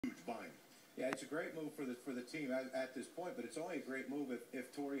Yeah, it's a great move for the team at this point, but it's only a great move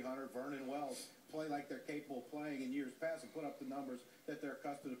if Torrey Hunter, Vernon Wells play like they're capable of playing in years past and put up the numbers that they're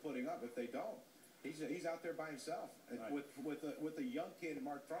accustomed to putting up. If they don't, he's out there by himself with a young kid,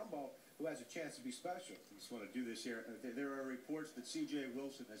 Mark Trumbo, who has a chance to be special. I just want to do this here. There are reports that C.J.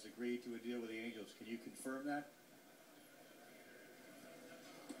 Wilson has agreed to a deal with the Angels. Can you confirm that?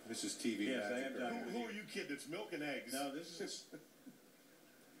 This is TV. Yes, I am done. Who are you kidding? It's milk and eggs. No, this is...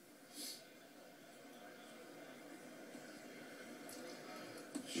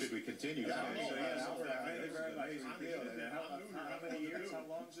 Should we continue? Yeah, I don't know. Thank you very much. How many years? How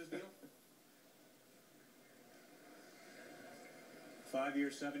long is this deal? 5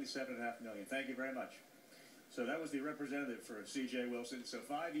 years, $77.5 million. Thank you very much. So that was the representative for C.J. Wilson. So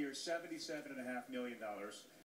 5 years, $77.5 million.